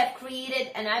that I have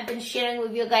created and I've been sharing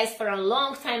with you guys for a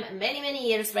long time, many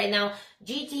years right now,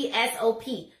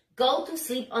 GTSOP. Go to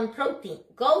sleep on protein.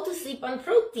 Go to sleep on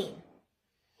protein.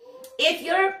 If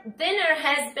your dinner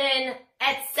has been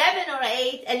at 7 or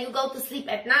 8 and you go to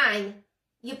sleep at 9,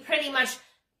 you pretty much,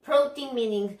 protein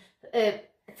meaning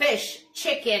fish,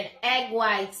 chicken, egg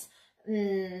whites,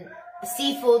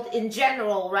 seafood in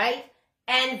general, right?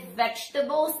 And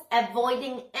vegetables,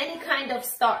 avoiding any kind of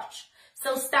starch.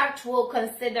 So starch will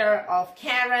consider of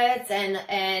carrots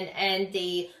and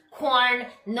the corn,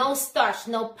 no starch,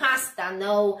 no pasta,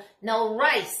 no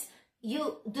rice.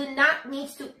 You do not need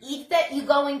to eat that. You're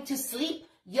going to sleep.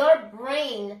 Your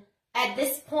brain at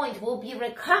this point will be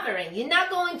recovering. You're not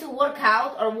going to work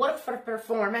out or work for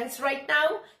performance right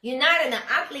now. You're not an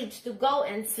athlete to go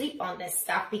and sleep on this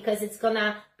stuff because it's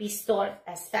gonna be stored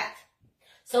as fat.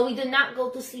 So we do not go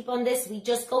to sleep on this. We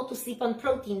just go to sleep on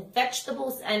protein,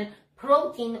 vegetables and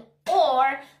protein,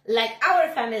 or like our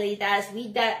family does, we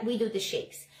do the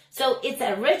shakes. So it's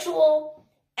a ritual.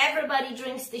 Everybody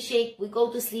drinks the shake. We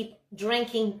go to sleep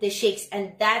drinking the shakes,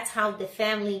 and that's how the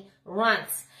family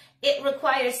runs. It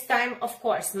requires time, of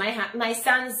course. My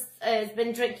son's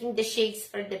been drinking the shakes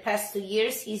for the past 2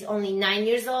 years. He's only 9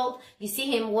 years old. You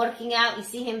see him working out. You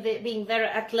see him being very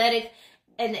athletic.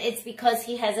 And it's because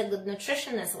he has a good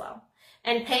nutrition as well.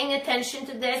 And paying attention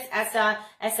to this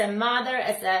as a mother,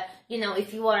 as a, you know,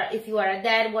 if you are a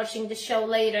dad watching the show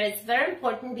later, it's very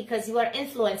important because you are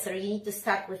influencer. You need to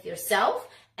start with yourself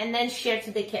and then share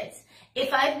to the kids.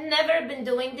 If I've never been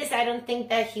doing this, I don't think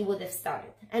that he would have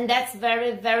started. And that's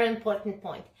very, very important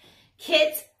point.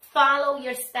 Kids, follow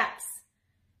your steps.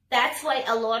 That's why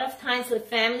a lot of times with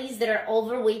families that are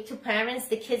overweight to parents,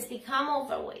 the kids become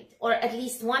overweight, or at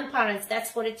least one parent.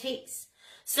 That's what it takes.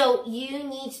 So you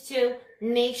need to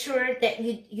make sure that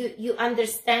you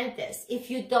understand this. If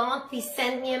you don't, please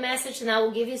send me a message and I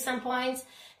will give you some points.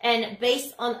 And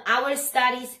based on our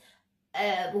studies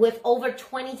with over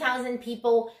 20,000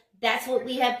 people, that's what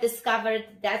we have discovered.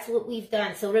 That's what we've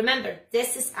done. So remember,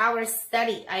 this is our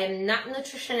study. I am not a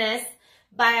nutritionist,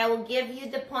 but I will give you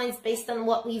the points based on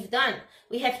what we've done.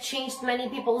 We have changed many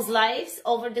people's lives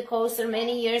over the course of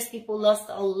many years. People lost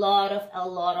a lot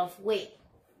of weight,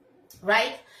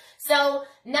 right? So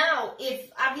now,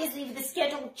 if the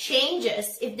schedule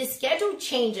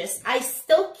changes, I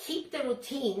still keep the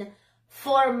routine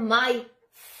for my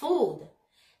food.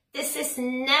 This is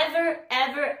never,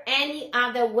 ever any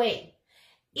other way.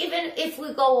 Even if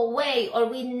we go away or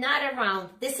we're not around,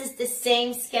 this is the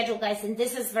same schedule, guys. And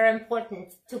this is very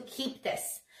important to keep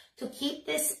this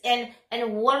and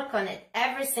work on it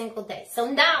every single day. So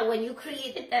now when you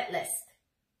created that list,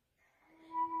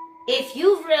 if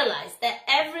you've realized that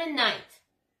every night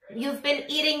you've been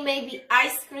eating maybe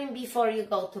ice cream before you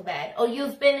go to bed, or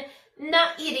you've been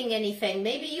not eating anything,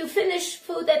 maybe you finish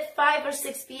food at 5 or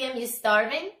 6 p.m., you're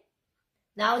starving,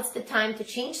 now it's the time to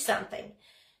change something.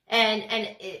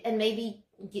 And maybe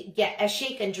get a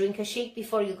shake and drink a shake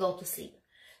before you go to sleep.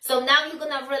 So now you're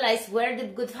going to realize where the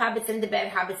good habits and the bad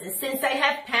habits. And since I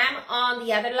have Pam on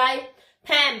the other line,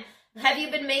 Pam, have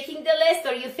you been making the list,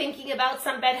 or are you thinking about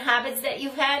some bad habits that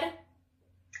you've had?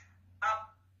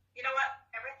 You know what?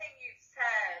 Everything you've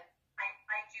said,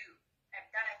 I do. I've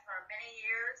done it for many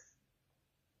years.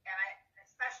 And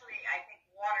I think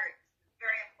water is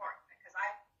very important, because I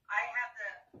have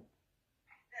this.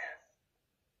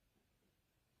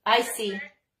 I see. I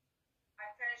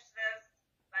finished this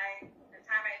by the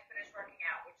time I finished working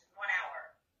out, which is 1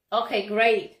 hour. Okay,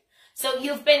 great. So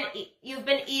you've been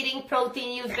eating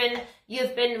protein.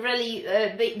 You've been really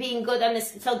being good on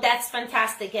this. So that's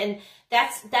fantastic, and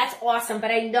that's awesome. But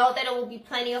I know that there will be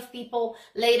plenty of people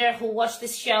later who watch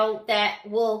this show that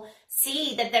will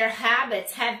see that their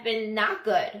habits have been not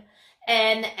good,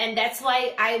 and that's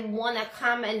why I want to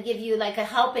come and give you like a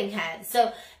helping hand.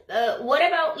 So what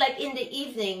about like in the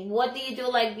evening? What do you do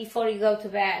like before you go to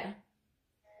bed?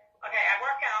 Okay, I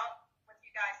work out with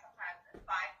you guys sometimes at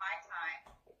 5 my time,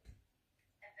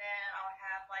 and then I'll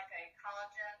have like a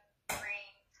collagen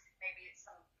drink, maybe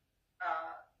some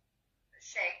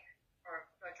shake or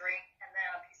a drink, and then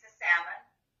a piece of salmon,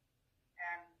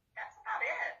 and that's about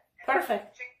it. And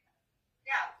Perfect.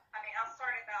 Yeah, I mean, I'll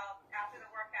start about after the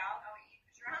workout. I'll eat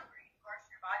because you're hungry. Of course,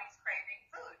 your body's craving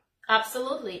food.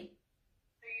 Absolutely.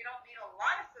 So you don't need a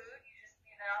lot of food. You just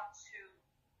need enough to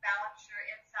balance your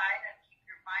inside and keep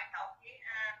your mind healthy.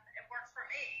 And it works for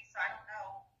me. So I don't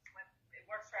know when it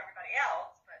works for everybody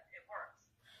else, but it works.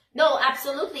 No,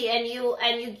 absolutely, and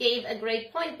you gave a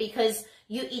great point, because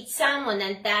you eat salmon,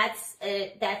 and that's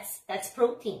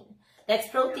protein. That's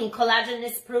protein. Collagen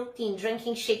is protein.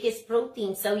 Drinking shake is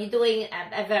protein. So you're doing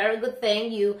a very good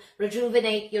thing. You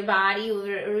rejuvenate your body, you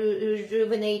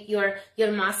rejuvenate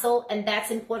your muscle, and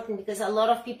that's important, because a lot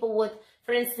of people would,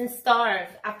 for instance, starve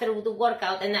after the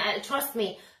workout. And trust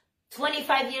me,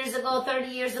 25 years ago, 30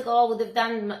 years ago, I would have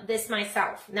done this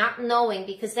myself, not knowing,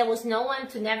 because there was no one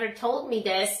to never told me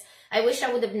this. I wish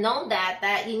I would have known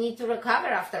that you need to recover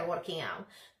after working out.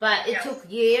 But it took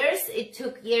years. It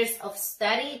took years of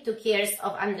study. It took years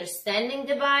of understanding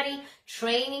the body,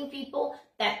 training people,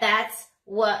 that's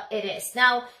what it is.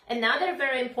 Now, another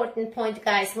very important point,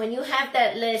 guys, when you have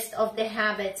that list of the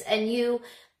habits and you,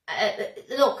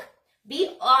 look,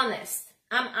 be honest.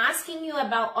 I'm asking you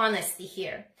about honesty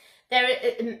here.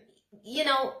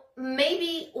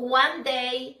 Maybe one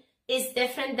day is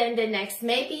different than the next.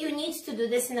 Maybe you need to do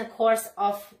this in a course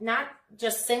of not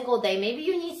just single day. Maybe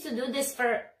you need to do this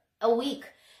for a week,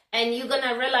 and you're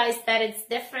gonna realize that it's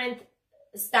different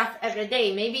stuff every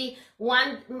day. Maybe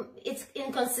it's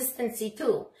inconsistency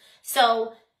too.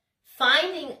 So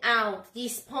finding out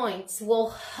these points will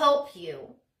help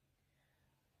you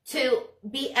to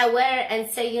be aware and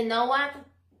say, you know what?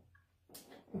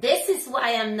 This is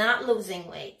why I'm not losing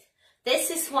weight.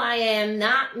 This is why I am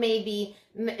not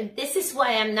this is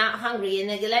why I'm not hungry.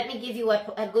 And let me give you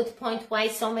a good point why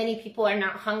so many people are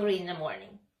not hungry in the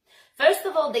morning. First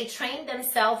of all, they train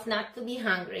themselves not to be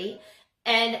hungry.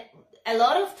 And a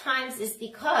lot of times it's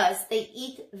because they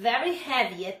eat very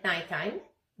heavy at nighttime,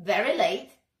 very late.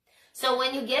 So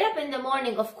when you get up in the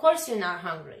morning, of course you're not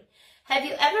hungry. Have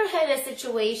you ever had a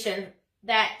situation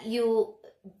that you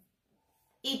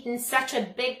eaten such a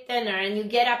big dinner and you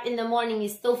get up in the morning, you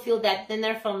still feel that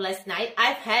dinner from last night?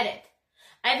 I've had it.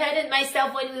 I've had it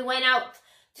myself when we went out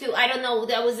to, I don't know,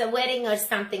 there was a wedding or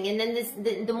something. And then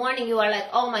in the morning you are like,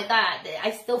 oh my God, I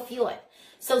still feel it.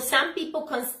 So some people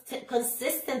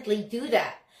consistently do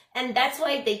that. And that's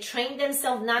why they train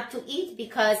themselves not to eat,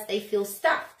 because they feel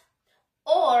stuffed.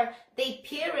 Or they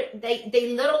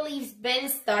literally been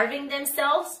starving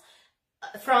themselves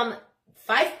from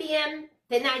 5 p.m.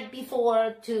 the night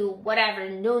before to whatever,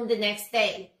 noon the next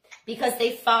day, because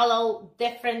they follow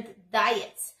different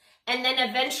diets. And then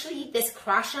eventually this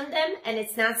crash on them and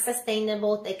it's not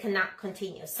sustainable. They cannot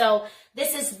continue. So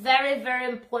this is very, very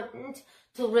important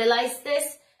to realize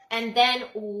this and then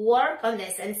work on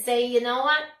this and say, you know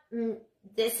what?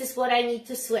 This is what I need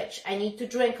to switch. I need to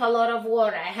drink a lot of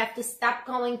water. I have to stop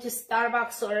going to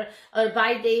Starbucks or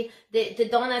buy the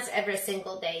donuts every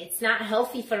single day. It's not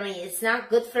healthy for me. It's not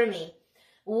good for me.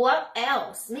 What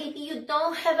else? Maybe you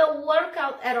don't have a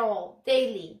workout at all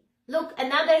daily. Look,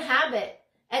 another habit,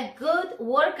 a good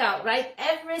workout, right?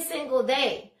 Every single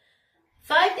day,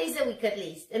 5 days a week at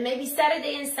least, and maybe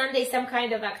Saturday and Sunday, some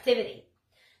kind of activity.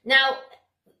 Now,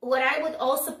 what I would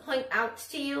also point out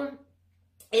to you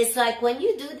is like when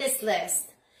you do this list,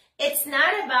 it's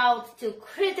not about to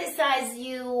criticize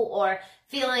you or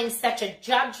feeling such a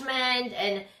judgment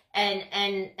and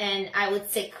I would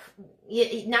say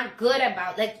not good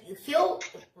about, like feel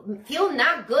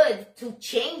not good to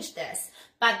change this,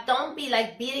 but don't be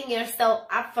like beating yourself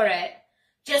up for it.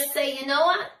 Just say, you know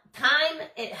what, time,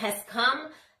 it has come.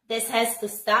 This has to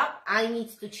stop. I need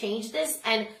to change this.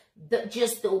 And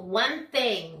just the one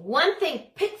thing,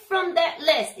 pick from that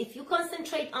list. If you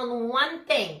concentrate on one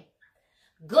thing,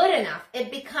 good enough,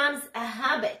 it becomes a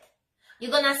habit.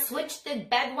 You're going to switch the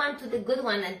bad one to the good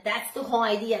one. And that's the whole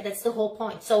idea. That's the whole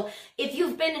point. So if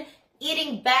you've been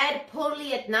eating bad,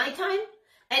 poorly at nighttime,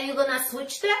 and you're going to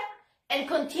switch that and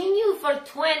continue for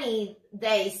 20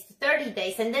 days, 30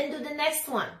 days, and then do the next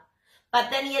one. But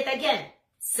then yet again,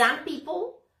 some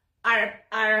people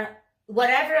are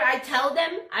whatever I tell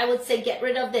them, I would say, get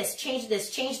rid of this, change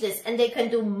this, and they can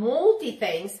do multi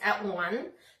things at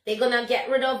one. They're going to get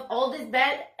rid of all this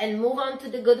bad and move on to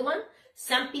the good one.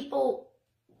 Some people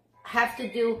have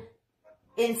to do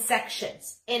in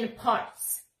sections, in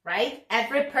parts, right?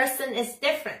 Every person is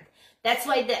different. That's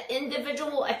why the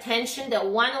individual attention, the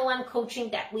one-on-one coaching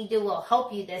that we do will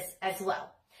help you this as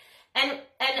well. And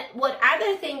what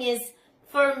other thing is,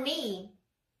 for me,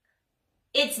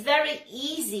 it's very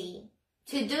easy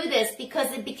to do this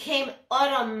because it became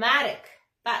automatic.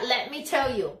 But let me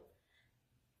tell you,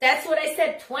 that's what I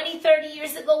said 20, 30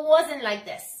 years ago wasn't like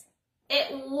this.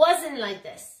 It wasn't like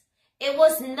this. It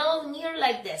was no near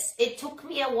like this. It took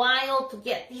me a while to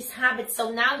get these habits.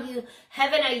 So now you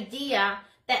have an idea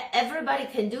that everybody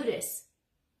can do this.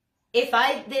 If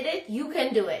I did it, you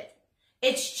can do it.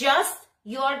 It's just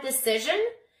your decision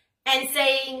and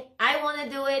saying, I want to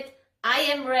do it. I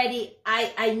am ready.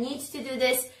 I need to do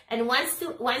this. And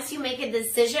once you make a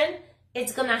decision,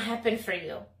 it's going to happen for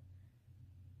you.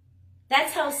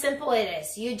 That's how simple it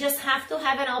is. You just have to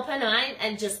have an open mind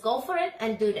and just go for it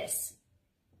and do this.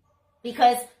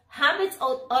 Because habits,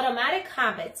 automatic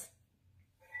habits,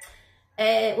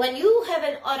 when you have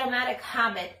an automatic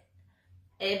habit,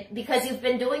 because you've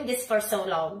been doing this for so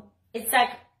long, it's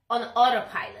like on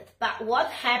autopilot. But what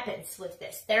happens with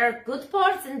this? There are good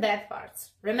parts and bad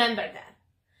parts. Remember that.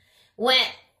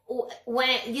 When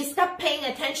you stop paying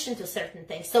attention to certain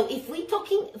things. So if we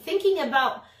thinking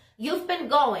about, you've been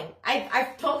going,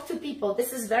 I've talked to people,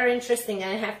 this is very interesting,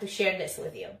 and I have to share this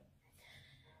with you.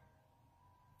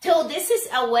 Till this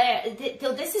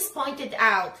is pointed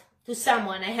out to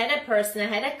someone, I had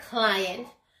a client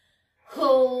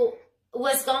who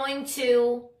was going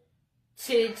to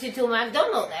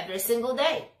McDonald's every single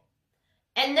day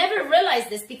and never realized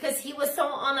this because he was so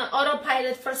on an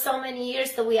autopilot for so many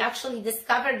years that we actually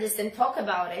discovered this and talk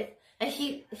about it. And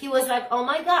he was like, oh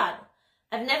my God,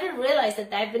 I've never realized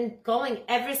that I've been going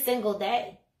every single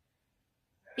day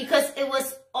because it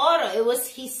was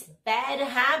his bad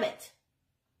habit.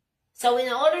 So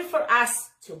in order for us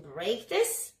to break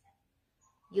this,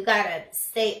 you gotta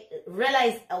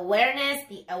realize awareness,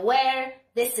 be aware,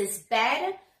 this is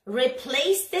bad,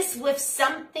 replace this with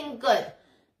something good.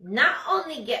 Not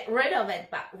only get rid of it,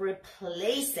 but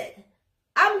replace it.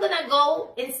 I'm gonna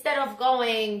go, instead of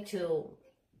going to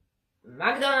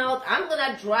McDonald's, I'm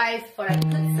gonna drive for a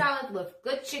good salad with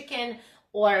good chicken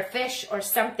or fish or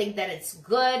something that is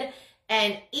good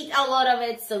and eat a lot of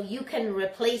it so you can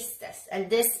replace this. And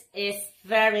this is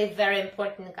very, very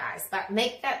important, guys. But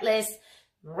make that list,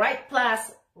 write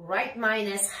plus, write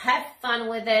minus, have fun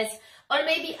with this. Or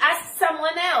maybe ask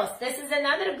someone else. This is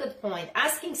another good point.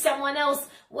 Asking someone else,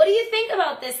 what do you think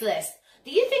about this list?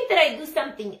 Do you think that I do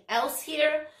something else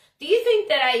here? Do you think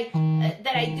that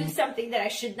I do something that I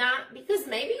should not? Because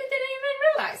maybe you didn't even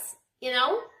realize, you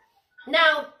know?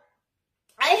 Now,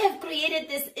 I have created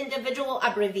this individual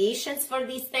abbreviations for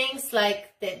these things,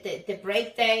 like the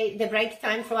break day, the break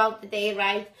time throughout the day,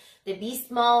 right? The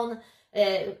beast mode.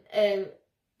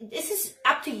 This is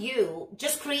up to you.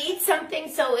 Just create something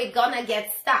so it's gonna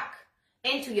get stuck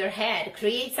into your head.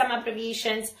 Create some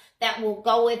abbreviations that will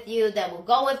go with you, that will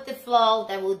go with the flow,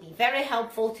 that will be very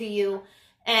helpful to you.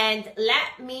 And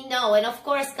let me know. And of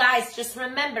course, guys, just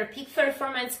remember, peak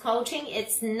performance coaching,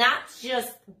 it's not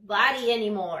just body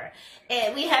anymore.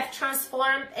 We have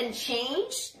transformed and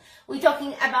changed. We're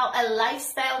talking about a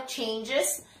lifestyle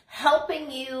changes,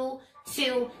 helping you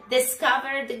to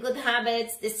discover the good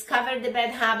habits, discover the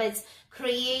bad habits,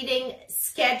 creating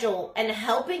schedule and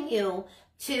helping you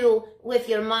to with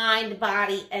your mind,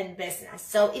 body, and business.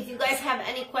 So if you guys have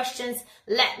any questions,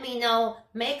 let me know,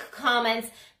 make comments.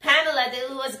 Pamela, it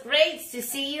was great to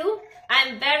see you.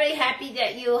 I'm very happy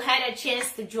that you had a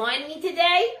chance to join me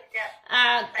today.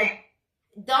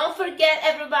 don't forget,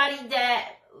 everybody,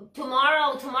 that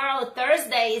tomorrow,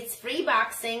 Thursday, it's free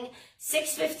boxing,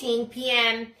 6:15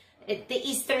 p.m. at the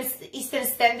Eastern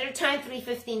Standard Time,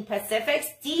 3:15 Pacific.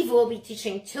 Steve will be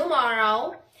teaching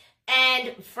tomorrow.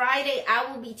 And Friday, I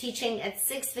will be teaching at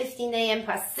 6:15 a.m.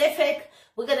 Pacific.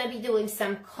 We're going to be doing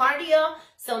some cardio.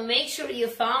 So make sure you're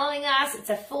following us. It's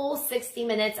a full 60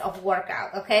 minutes of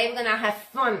workout, okay? We're going to have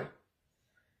fun.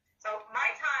 So my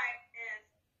time is,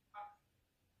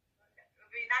 it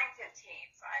would be 9:15.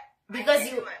 So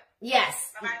Because you,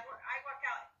 yes. But I work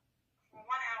out for 1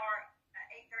 hour at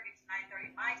 8:30 to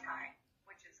 9:30 my time,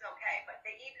 which is okay. But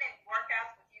the evening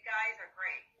workouts with you guys are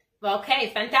great. Okay,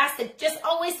 fantastic. Just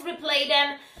always replay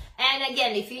them. And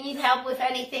again, if you need help with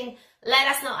anything, let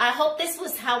us know. I hope this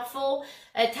was helpful.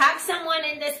 Tag someone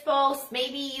in this post.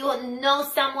 Maybe you know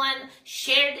someone.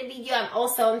 Share the video. I'm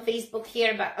also on Facebook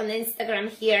here, but on Instagram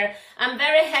here. I'm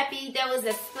very happy. There was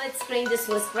a split screen. This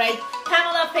was great.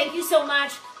 Pamela, thank you so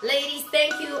much. Ladies,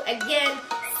 thank you again.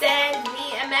 Send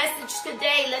me a message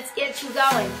today. Let's get you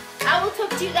going. I will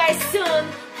talk to you guys soon.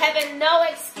 Have a no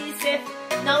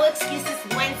excuses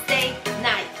Wednesday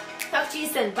night. Talk to you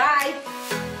soon.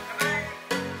 Bye.